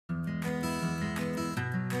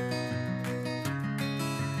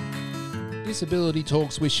Disability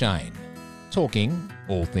Talks with Shane, talking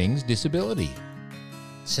all things disability.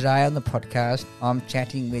 Today on the podcast, I'm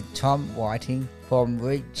chatting with Tom Whiting from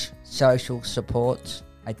Reach Social Supports,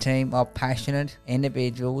 a team of passionate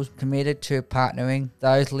individuals committed to partnering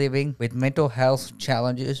those living with mental health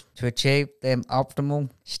challenges to achieve their optimal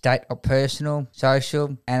state of personal,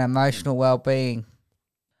 social and emotional well-being.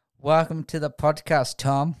 Welcome to the podcast,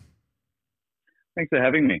 Tom. Thanks for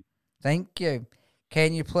having me. Thank you.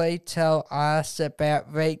 Can you please tell us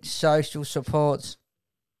about Reach Social Supports?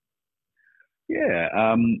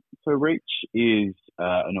 Yeah, so Reach is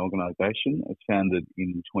an organisation. It's founded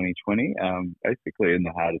in 2020, basically in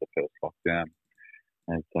the heart of the first lockdown,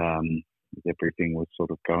 as everything was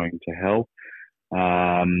sort of going to hell.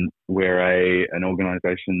 We're an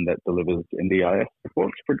organisation that delivers NDIS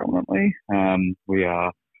supports predominantly. We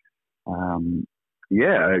are,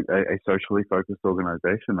 a socially focused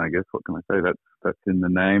organisation. I guess, what can I say? That's in the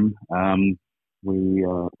name. We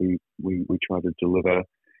try to deliver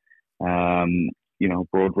a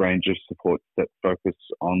broad range of supports that focus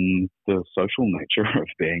on the social nature of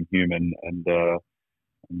being human and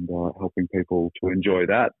helping people to enjoy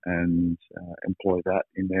that and employ that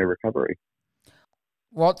in their recovery.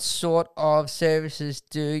 What sort of services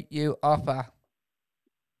do you offer?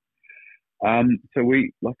 So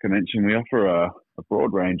we, like I mentioned, we offer a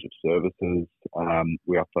broad range of services.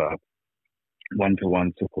 We offer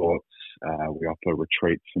one-to-one supports. We offer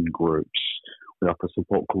retreats and groups. We offer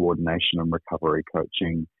support coordination and recovery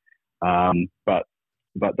coaching. But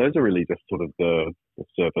those are really just sort of the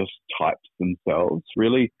service types themselves.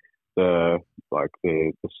 Really, the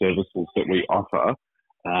services that we offer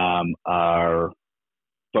are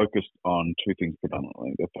focused on two things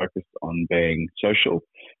predominantly. They're focused on being social,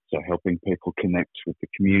 so helping people connect with the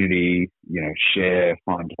community, share,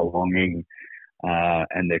 find belonging,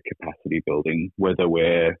 and their capacity building, whether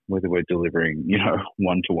we're delivering,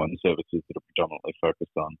 one-to-one services that are predominantly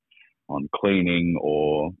focused on cleaning,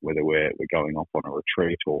 or whether we're going off on a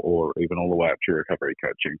retreat, or even all the way up to recovery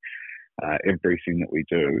coaching. Everything that we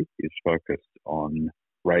do is focused on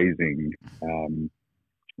raising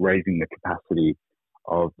the capacity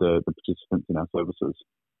of the participants in our services.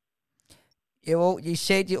 You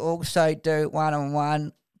said you also do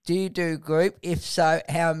one-on-one. Do you do group? If so,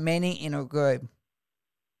 how many in a group?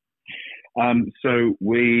 So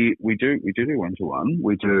we do one-to-one.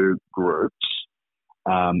 We do groups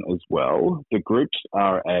as well. The groups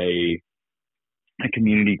are a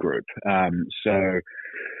community group. So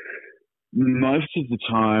most of the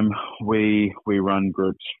time we run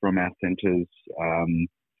groups from our centres,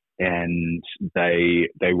 and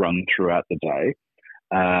they run throughout the day.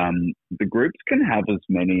 The groups can have as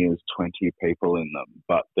many as 20 people in them,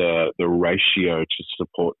 but the ratio to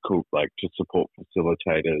support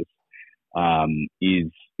facilitators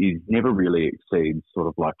is never really exceeds sort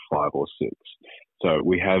of like 5 or 6. So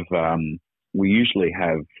we usually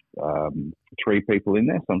have 3 people in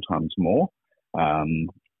there, sometimes more,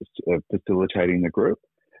 facilitating the group.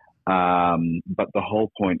 But the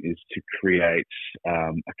whole point is to create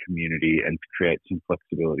a community and to create some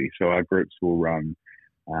flexibility. So our groups will run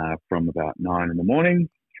from about 9 in the morning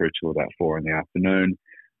through to about 4 in the afternoon.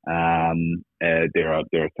 There are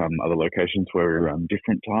some other locations where we run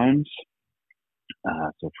different times.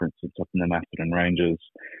 So for instance, up in the Macedon Ranges,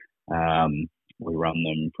 we run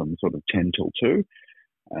them from sort of 10 till 2,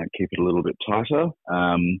 keep it a little bit tighter.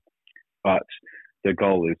 But the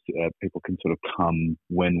goal is people can sort of come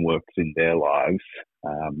when works in their lives,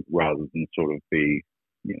 rather than sort of be,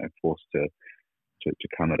 forced to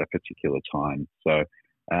come at a particular time. So,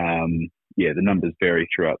 the numbers vary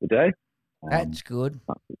throughout the day. That's good.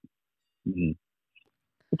 But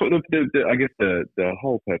I guess the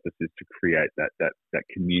whole purpose is to create that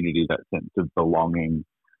community, that sense of belonging,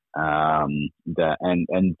 that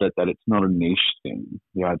it's not a niche thing.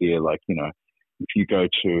 The idea, if you go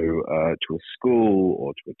to a school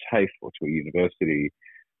or to a TAFE or to a university,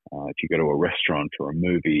 if you go to a restaurant or a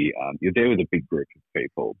movie, you're there with a big group of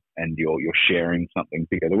people and you're sharing something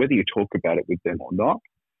together. Whether you talk about it with them or not,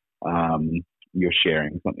 you're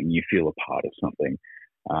sharing something. You feel a part of something,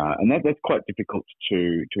 and that's quite difficult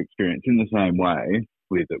to experience in the same way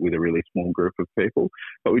with a really small group of people.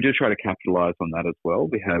 But we do try to capitalise on that as well.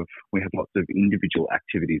 We have lots of individual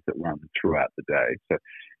activities that run throughout the day. So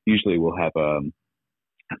usually we'll have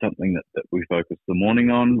something that we focus the morning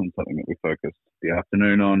on and something that we focus the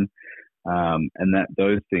afternoon on, and that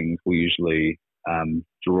those things will usually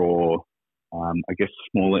draw,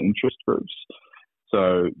 smaller interest groups.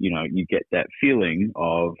 So, you get that feeling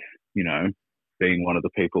of, being one of the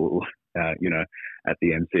people, at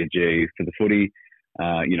the MCG for the footy,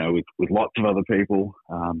 with lots of other people,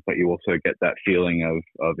 but you also get that feeling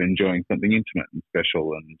of enjoying something intimate and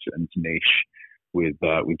special and niche with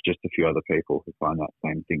just a few other people who find that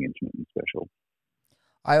same thing intimate and special.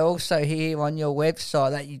 I also hear on your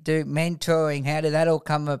website that you do mentoring. How did that all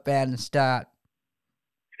come about and start?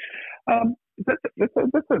 That's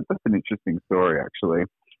an interesting story, actually.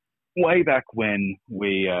 Way back when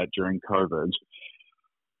we during COVID,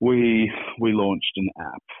 we launched an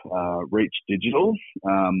app, Reach Digital,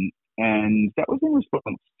 and that was in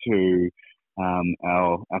response to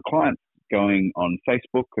our clients going on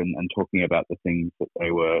Facebook and talking about the things that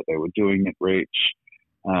they were doing at Reach.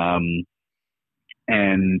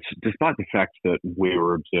 And despite the fact that we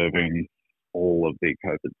were observing all of the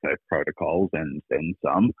COVID safe protocols and then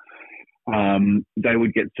some, they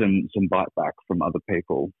would get some bite back from other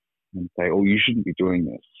people and say, "Oh, you shouldn't be doing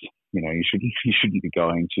this. You shouldn't be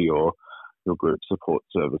going to your group support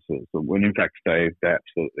services." When in fact they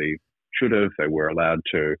absolutely should have. They were allowed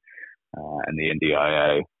to, and the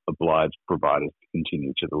NDIA obliged providers to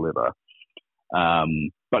continue to deliver.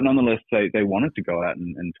 But nonetheless, they wanted to go out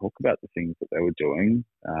and talk about the things that they were doing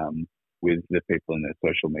with the people in their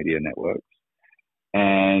social media networks,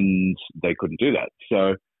 and they couldn't do that.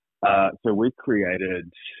 So we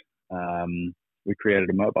created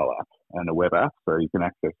a mobile app and a web app, so you can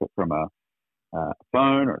access it from a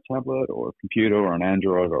phone or a tablet or a computer or an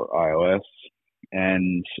Android or iOS,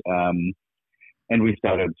 and we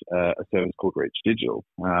started a service called Reach Digital.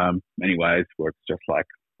 Many ways where it's just like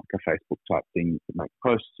a Facebook type thing. You can make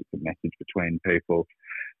posts, you can message between people.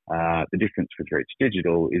 The difference with Reach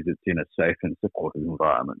Digital is it's in a safe and supportive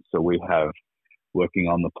environment. So we have working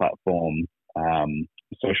on the platform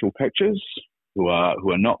social coaches who are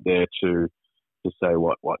not there to say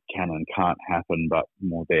what can and can't happen, but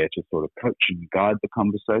more there to sort of coach and guide the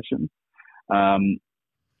conversation. And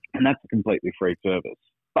that's a completely free service.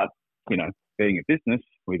 But being a business,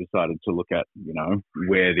 we decided to look at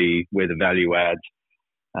where the value add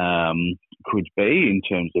could be in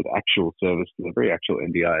terms of actual service delivery, actual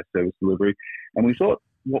NDIS service delivery. And we thought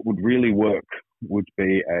what would really work would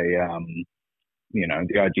be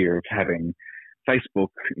the idea of having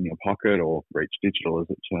Facebook in your pocket, or Reach Digital as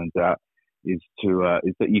it turns out, is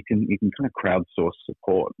that you can kind of crowdsource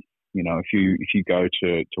support. If you go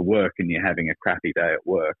to work and you're having a crappy day at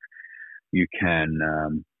work, you can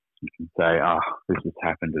say, this has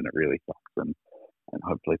happened and it really sucks, and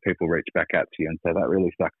hopefully people reach back out to you and say, that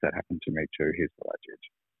really sucks, that happened to me too, here's what I did.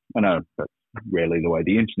 I know that's rarely the way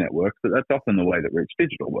the internet works, but that's often the way that Reach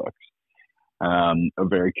Digital works. A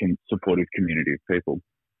very supportive community of people.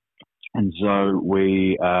 And so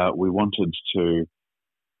we wanted to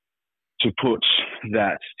put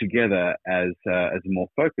that together as a more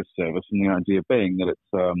focused service, and the idea being that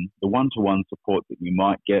it's the one-to-one support that you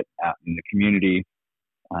might get out in the community.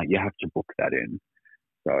 You have to book that in.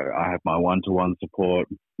 So I have my one-to-one support,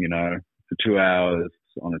 for 2 hours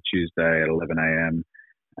on a Tuesday at 11 a.m.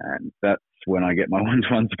 And that's when I get my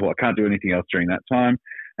one-to-one support. I can't do anything else during that time.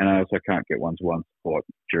 And I also can't get one-to-one support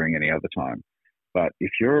during any other time. But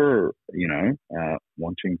if you're,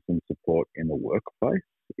 wanting some support in the workplace,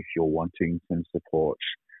 if you're wanting some support,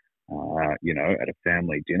 at a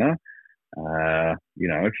family dinner,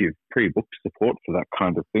 if you've pre-booked support for that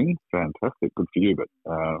kind of thing, fantastic, good for you. But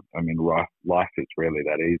life is rarely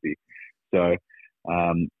that easy. So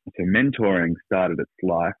mentoring started its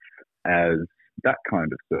life as that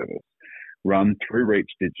kind of service, run through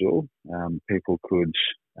Reach Digital. People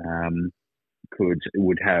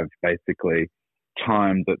would have basically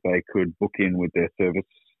time that they could book in with their service.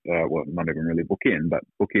 Not even really book in, but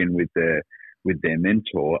book in with their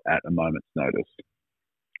mentor at a moment's notice.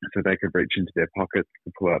 So they could reach into their pockets,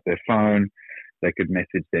 pull out their phone, they could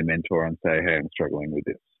message their mentor and say, "Hey, I'm struggling with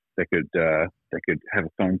this." They could have a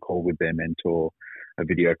phone call with their mentor, a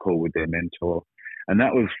video call with their mentor, and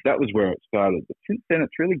that was where it started. But since then,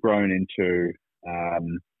 it's really grown into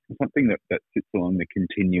something that sits along the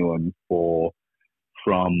continuum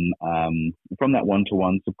from that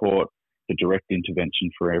one-to-one support, the direct intervention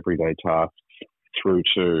for everyday tasks, through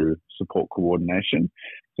to support coordination.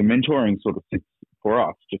 So mentoring sort of sits for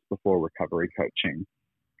us just before recovery coaching.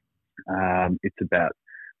 It's about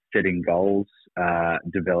setting goals,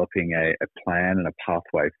 developing a plan and a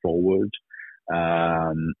pathway forward.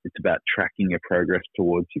 It's about tracking your progress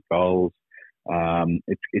towards your goals.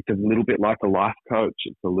 It's a little bit like a life coach.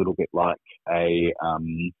 It's a little bit like a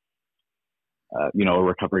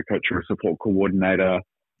recovery coach or a support coordinator.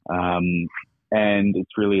 And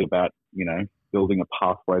it's really about, building a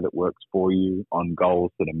pathway that works for you on goals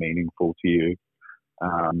that are meaningful to you.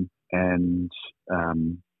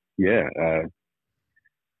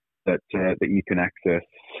 that you can access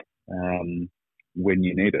when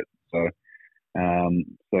you need it. So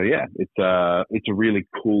yeah, it's a really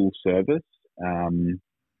cool service.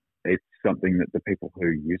 It's something that the people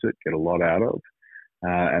who use it get a lot out of,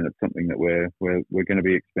 and it's something that we're going to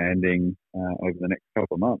be expanding over the next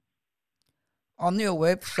couple of months. On your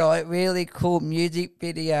website, really cool music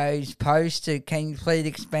videos posted. Can you please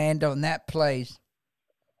expand on that, please?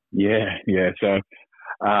 Yeah. So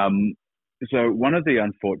one of the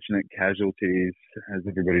unfortunate casualties, as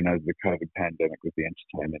everybody knows, the COVID pandemic was the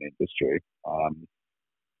entertainment industry.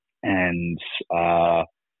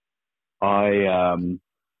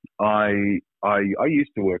 I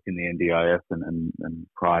used to work in the NDIS, and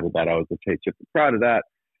prior to that, I was a teacher. But prior to that,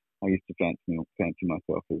 I used to fancy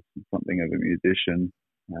myself as something of a musician,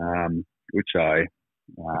 which I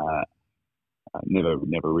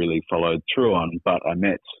never really followed through on. But I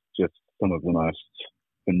met just some of the most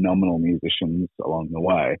phenomenal musicians along the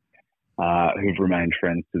way, who've remained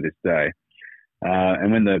friends to this day.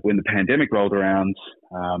 And when the pandemic rolled around,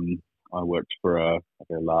 I worked for a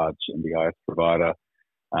very large NDIS provider,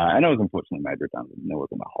 and I was unfortunately made redundant. There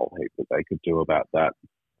wasn't a whole heap that they could do about that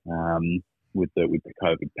with the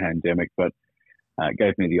COVID pandemic, but it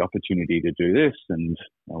gave me the opportunity to do this. And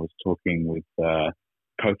I was talking with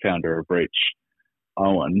co-founder of Reach,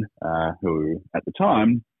 Owen, who at the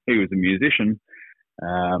time he was a musician,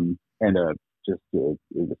 and just an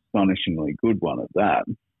astonishingly good one at that.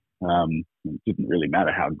 It didn't really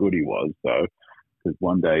matter how good he was, though, because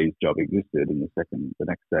one day his job existed, and the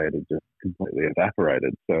next day it had just completely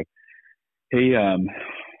evaporated. So he and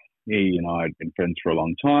I had been friends for a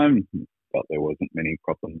long time. Felt there wasn't many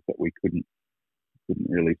problems that we couldn't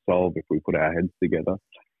really solve if we put our heads together,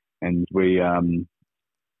 and we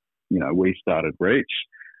started Reach.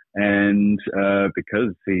 And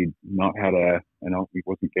because he'd not had he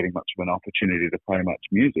wasn't getting much of an opportunity to play much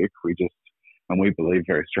music, we believe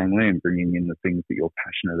very strongly in bringing in the things that you're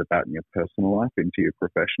passionate about in your personal life into your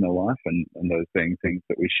professional life, and those being things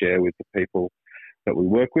that we share with the people that we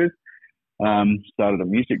work with. Started a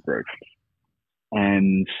music group,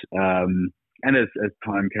 and as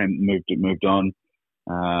time moved on,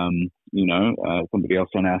 somebody else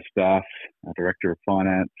on our staff, our director of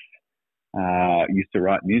finance, used to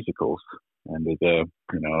write musicals, and was a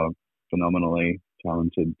phenomenally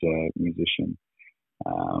talented musician.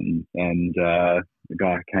 And the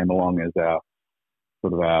guy came along as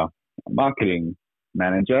our marketing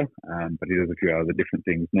manager, but he does a few other different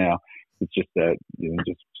things now. It's just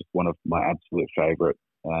just one of my absolute favorite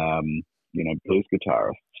blues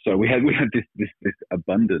guitarists. So we had this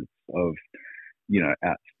abundance of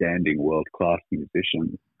outstanding world-class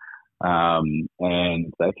musicians,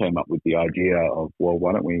 and they came up with the idea of, well,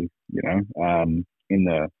 why don't we in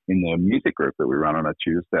the music group that we run on a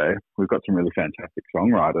Tuesday, we've got some really fantastic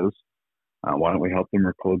songwriters. Why don't we help them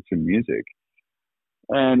record some music?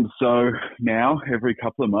 And so now every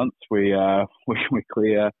couple of months we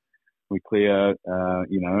clear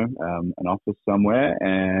an office somewhere,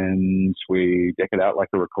 and we deck it out like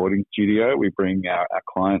a recording studio. We bring our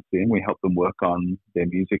clients in, we help them work on their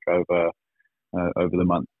music over the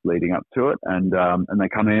months leading up to it, and they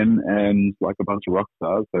come in, and like a bunch of rock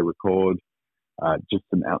stars, they record just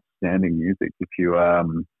some outstanding music. If you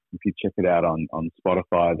check it out on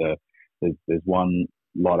Spotify, there's one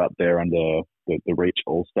lot up there under the Reach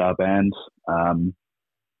All-Star Band.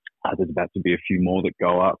 There's about to be a few more that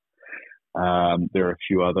go up. There are a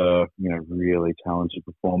few other really talented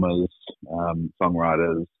performers,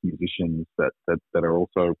 songwriters, musicians that are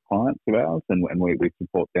also clients of ours, and we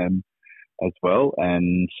support them as well.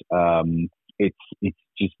 And it's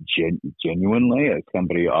just genuinely, as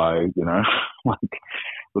somebody like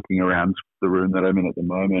looking around the room that I'm in at the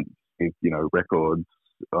moment, with records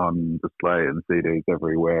on display and CDs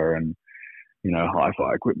everywhere, and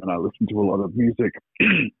hi-fi equipment. I listen to a lot of music.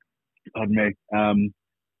 Pardon me.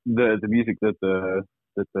 The music that the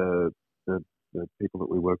people that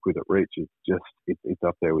we work with at Reach is just it's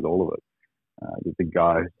up there with all of it. There's a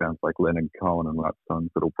guy who sounds like Leonard Cohen and writes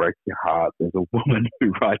songs that'll break your heart. There's a woman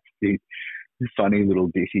who writes these funny little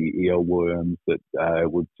ditty earworms that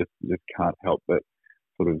would just can't help but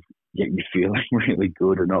sort of get you feeling really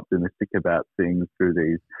good and optimistic about things through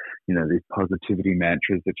these positivity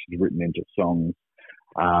mantras that she's written into songs.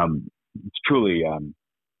 It's truly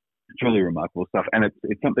remarkable stuff, and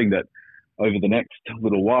it's something that over the next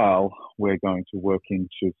little while we're going to work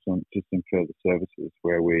into some further services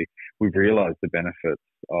where we've realised the benefits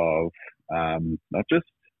of not just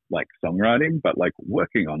like songwriting, but like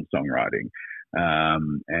working on songwriting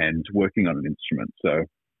and working on an instrument. So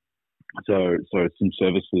some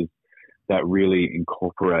services that really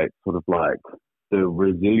incorporate sort of like the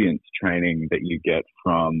resilience training that you get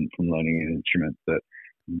from learning an instrument that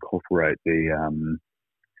incorporate the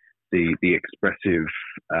expressive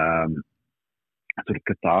sort of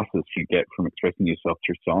catharsis you get from expressing yourself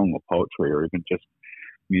through song or poetry or even just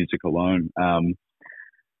music alone.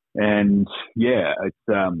 And yeah, it's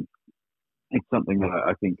something that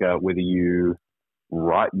I think whether you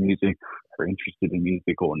write music or interested in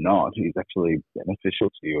music or not is actually beneficial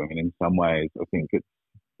to you. I mean, in some ways, I think it's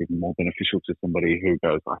even more beneficial to somebody who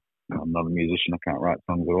goes, I'm not a musician, I can't write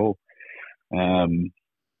songs at all.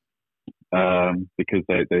 Because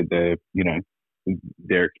they're you know,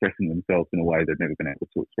 they're expressing themselves in a way they've never been able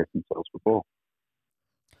to express themselves before.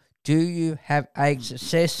 Do you have a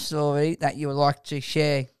success story that you would like to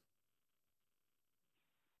share?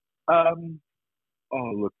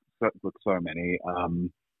 Look, so many.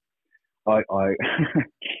 I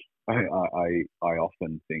I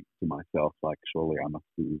often think to myself, like, surely I must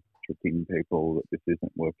be tricking people that this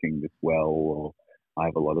isn't working this well, or I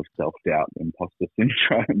have a lot of self-doubt and imposter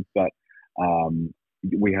syndrome. But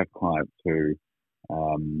we have clients who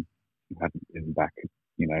haven't been back,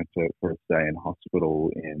 you know, for a stay in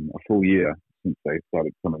hospital in a full year since they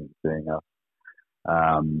started coming and seeing us.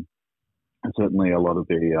 And certainly a lot of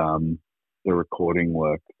the recording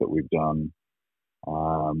work that we've done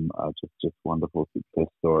are just wonderful success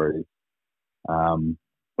stories.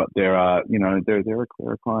 But there are, you know, there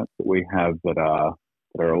are clients that we have that are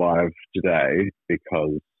alive today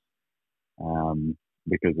because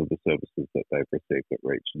of the services that they've received at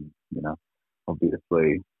Reach. And, you know,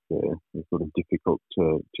 obviously they're sort of difficult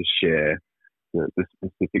to share the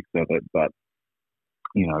specifics of it, but,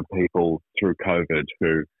 you know, people through COVID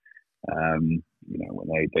who, you know, when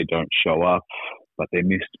they don't show up, but they're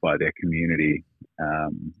missed by their community,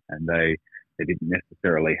 and they didn't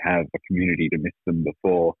necessarily have a community to miss them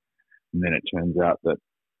before, and then it turns out that,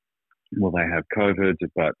 well, they have COVID,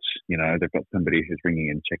 but, you know, they've got somebody who's ringing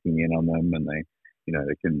and checking in on them, and they, you know,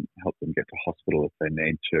 they can help them get to hospital if they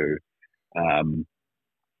need to.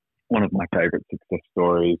 One of my favourite success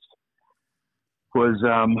stories was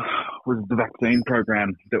the vaccine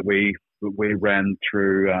program that we ran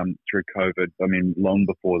through COVID. I mean, long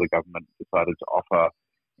before the government decided to offer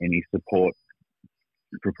any support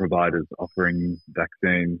for providers offering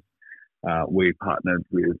vaccines, we partnered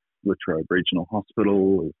with Latrobe Regional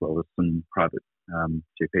Hospital as well as some private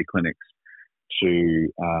GP clinics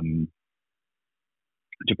to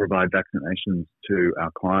provide vaccinations to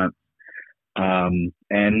our clients. And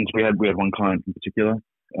we had one client in particular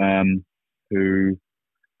who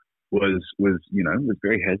was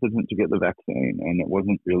very hesitant to get the vaccine, and it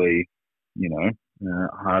wasn't really, you know,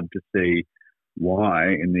 hard to see why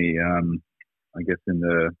in the I guess in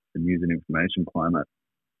the news and information climate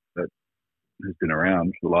that has been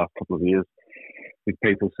around for the last couple of years, with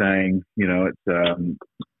people saying, you know, it's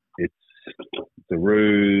a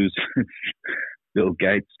ruse, it's Bill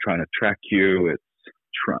Gates trying to track you, it's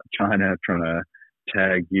China trying to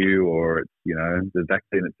tag you, or it's, you know, the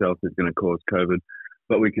vaccine itself is going to cause COVID.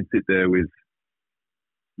 But we could sit there with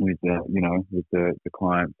the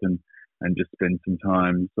clients and just spend some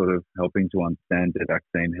time sort of helping to understand their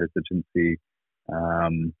vaccine hesitancy,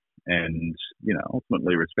 and, you know,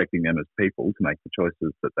 ultimately respecting them as people to make the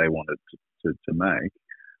choices that they wanted to make.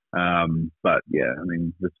 But yeah, I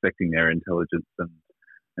mean, respecting their intelligence and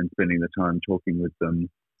spending the time talking with them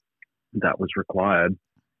that was required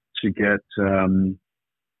to get them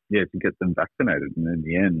vaccinated. And in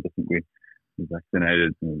the end, I think we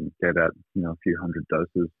vaccinated and gave out, you know, a few hundred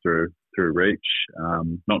doses through Reach,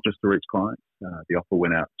 not just to Reach clients. The offer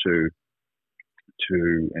went out to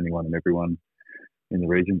anyone and everyone in the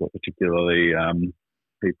region, but particularly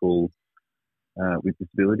people with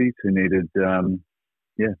disabilities who needed the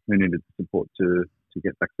support to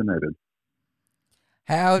get vaccinated.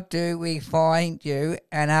 How do we find you,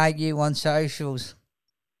 and are you on socials?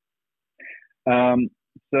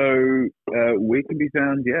 So we can be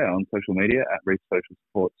found, on social media at Reach Social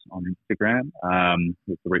Supports on Instagram,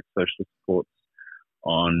 with the Reach Social Supports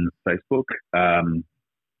on Facebook.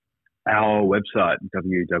 Our website,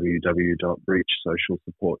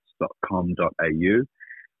 www.reachsocialsupports.com.au,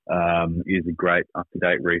 is a great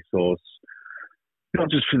up-to-date resource, not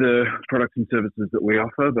just for the products and services that we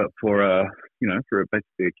offer, but for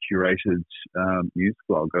basically a curated news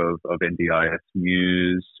blog of NDIS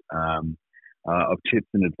news, of tips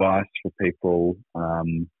and advice for people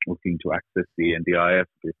looking to access the NDIS.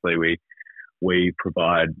 Obviously, we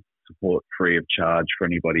provide support free of charge for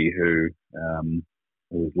anybody who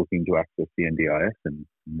is looking to access the NDIS and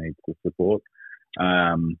needs the support,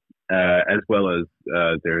 as well as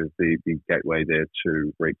there is the gateway there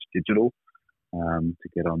to Reach Digital, to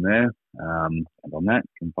get on there. And on that,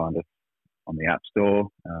 you can find us on the App Store,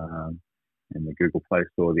 in the Google Play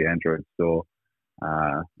Store, the Android Store,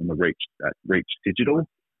 and the Reach Digital.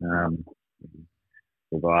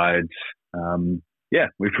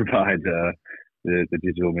 We provide the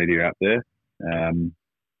digital media out there.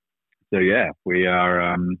 We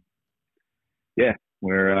are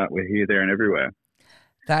we're here, there, and everywhere.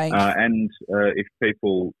 Thanks. And if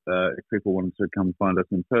people wanted to come find us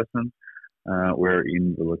in person, we're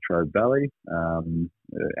in the Latrobe Valley. Our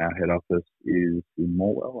head office is in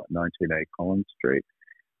Morwell at 19A Collins Street.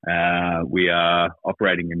 We are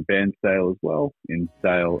operating in Bairnsdale as well, in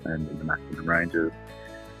Sale and in the Mackinnon Ranges.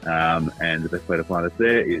 And the best way to find us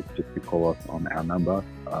there is just to call us on our number,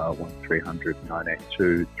 1300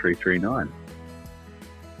 982 339.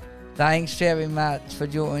 Thanks very much for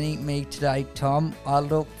joining me today, Tom. I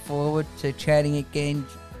look forward to chatting again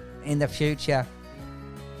in the future.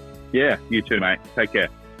 Yeah, you too, mate. Take care.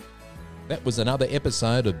 That was another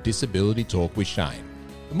episode of Disability Talk with Shane.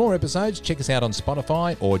 For more episodes, check us out on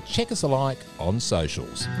Spotify or check us alike on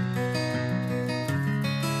socials.